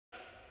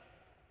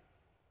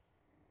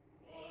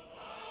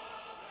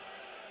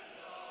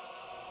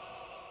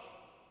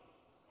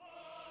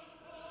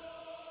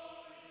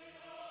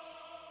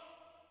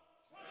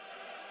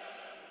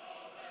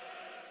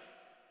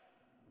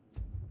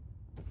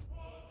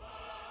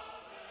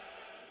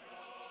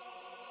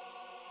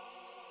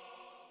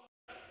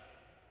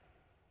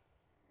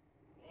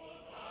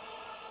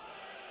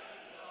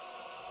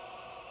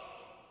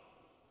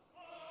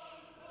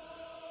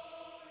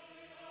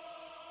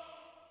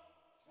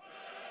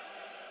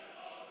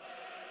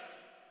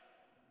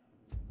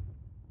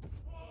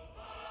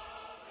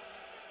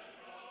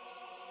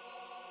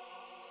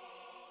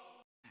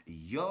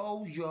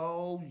Yo,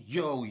 y'all.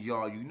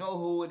 You know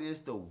who it is,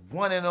 the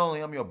one and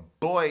only. I'm your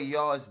boy,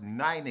 y'all. It's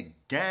Night in the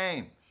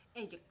Game.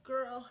 And your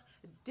girl,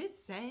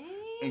 this ain't.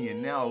 And you're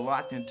now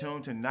locked in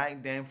tune to Night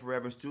and Game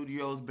Forever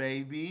Studios,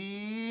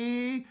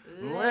 baby.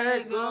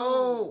 Lei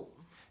Goooo.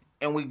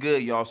 And we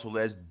good, y'all, so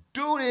let's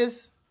do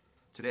this.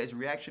 Today's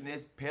reaction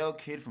is Pale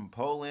Kid from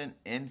Poland,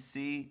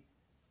 MC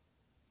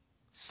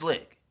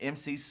Slick.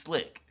 MC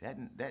Slick.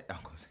 I'm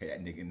gonna say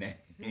that nigga name.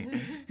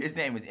 His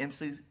name is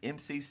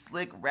MC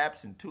Slick,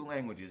 raps in 2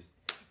 languages.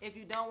 If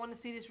you don't want to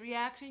see this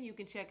reaction, you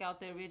can check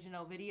out the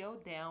original video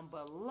down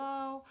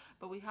below.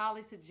 But we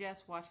highly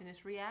suggest watching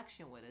this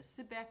reaction with us.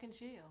 Sit back and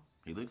chill.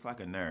 He looks like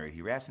a nerd.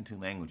 He raps in 2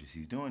 languages.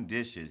 He's doing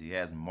dishes. He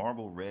has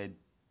marble red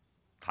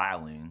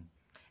tiling.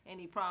 And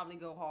he probably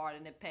go hard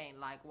in the paint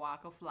like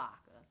Waka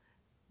Flocka.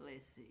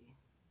 Let's see.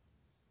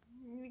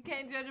 You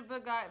can't judge a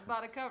book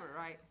by the cover,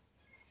 right?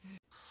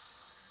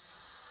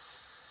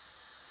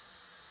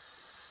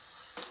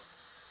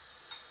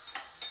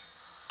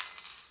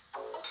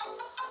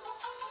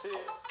 Sì.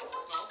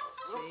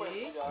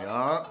 See?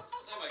 Yeah.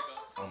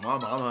 I'm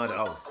gonna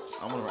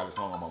write a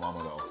song on my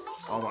mama though.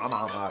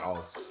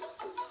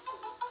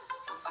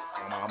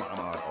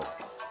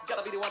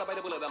 Gotta be the one by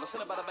the bullet. I'm a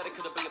sinner, but I better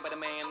could have been a better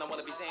man. I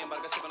wanna be saying, but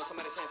I got sick on some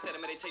medicine instead of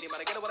meditating. But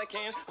I get what I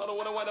can. I don't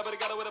wanna wind up, but I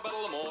gotta win a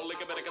battle. I'm all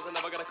lick it better, cause I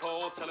never got a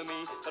call telling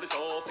me that it's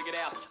all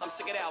figured out. I'm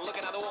sick it out,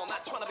 looking at the wall,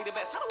 not trying to be the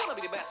best. I don't wanna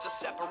be the best, just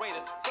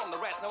separated from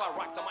the rest. Now I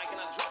rock the mic and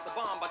I drop the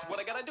bomb. But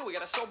what I gotta do, I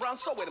gotta sow brown,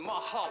 so with my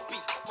heart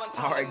beats.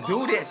 Alright,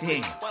 do this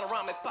thing. Wanna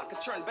rhyme if I could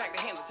turn back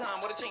the hands of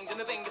time. What a change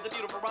in the thing, it's a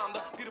beautiful rhyme,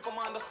 the beautiful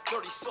mind, the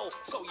dirty soul.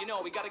 So you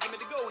know, we gotta give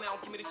me the go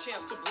now. Give me the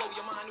chance to blow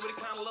your mind with a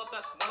kind of love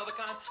that's one of a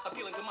kind.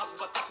 Appealing to masses,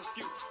 but touches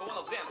few. But one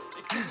of them,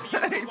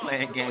 He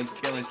playing games,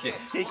 killing shit.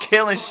 He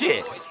killing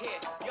shit.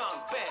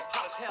 Young, bad,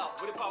 hot as hell,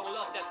 with a power of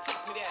love that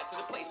takes me there to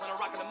the place when a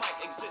rock and the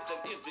mic exists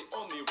and is the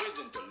only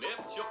reason to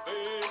lift your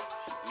fist,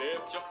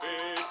 lift your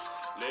fist,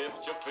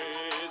 lift your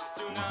fist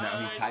tonight.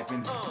 Now he's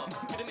typing.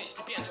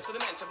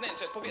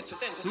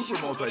 Super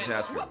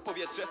multitasking.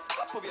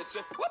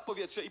 Łap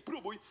powietrze i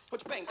próbuj.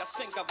 Choć pękasz,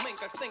 szczęka w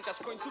mękach, stękasz,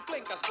 w końcu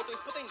klękasz, bo to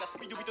jest potęga.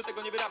 Speedu do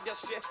tego nie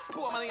wyrabiasz się.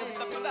 Połamany język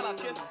napierdala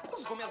cię.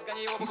 Mózgu miazga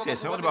nie jełowo.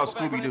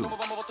 Scooby-Doo.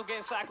 Mowa tu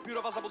gęsta jak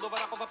piórowa zabudowa,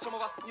 rapowa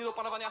przemowa, nie do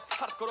panowania,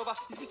 hardkorowa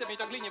i zwisem jej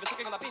to glinie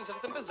wysokiego napięcia,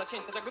 zatem bez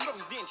zacięcia, jakbym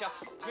robił zdjęcia.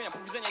 Zmieniam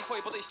pół widzenia i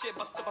twoje podejście,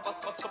 bas,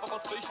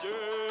 przejście,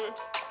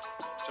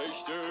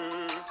 przejście,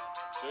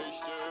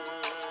 przejście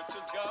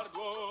przez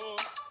gardło.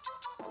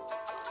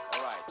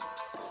 Alright,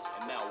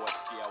 and now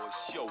watch I will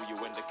show you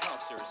when the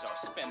concerts are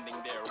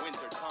spending their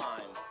winter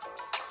time.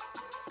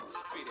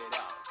 Speed it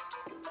up.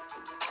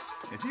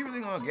 Is he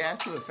really gonna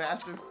gas to it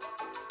faster?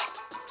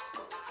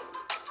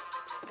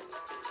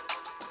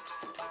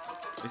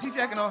 Is he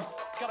jacking off?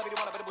 Gotta be the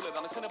one I better bullet.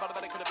 I'm a sinner, but I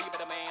better could be a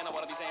better man. I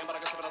wanna be saying, but I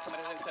got shit on some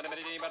medicine, but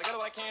I got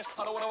what I can.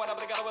 I don't wanna wind up,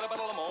 but I gotta win a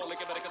battle. I'm all lick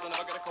it better, cause I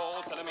never got a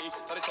call telling me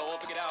that it's all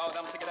figured out.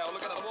 I'm sick it out,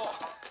 look at the wall.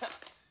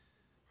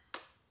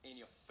 In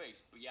your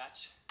face,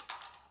 biatch.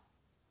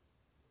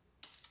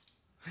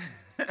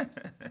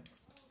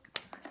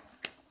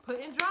 Put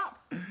and drop.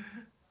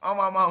 On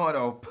my mama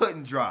though, put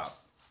and drop.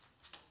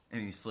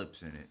 And he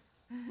slips in it.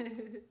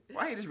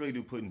 Why he just really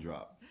do put and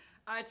drop?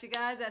 Alright, you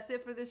guys, that's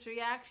it for this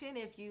reaction.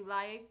 If you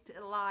liked,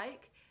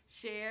 like,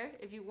 share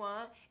if you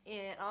want,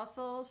 and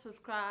also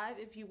subscribe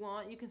if you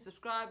want. You can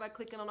subscribe by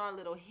clicking on our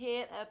little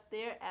head up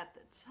there at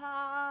the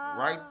top.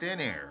 Right thin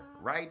air.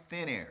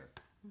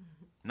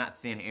 Not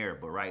thin air,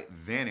 but right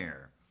thin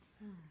air.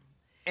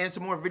 And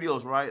some more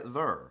videos right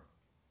there.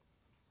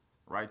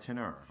 Right thin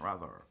air, right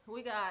there.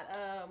 We got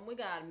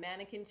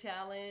mannequin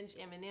challenge,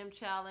 Eminem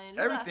challenge.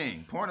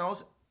 Everything.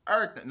 Pornos.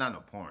 Everything. Not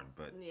no porn,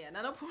 but yeah,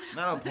 not no porn.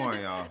 Not no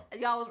porn, y'all.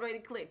 Y'all was ready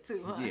to click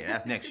too, huh? Yeah,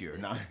 that's next year.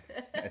 No.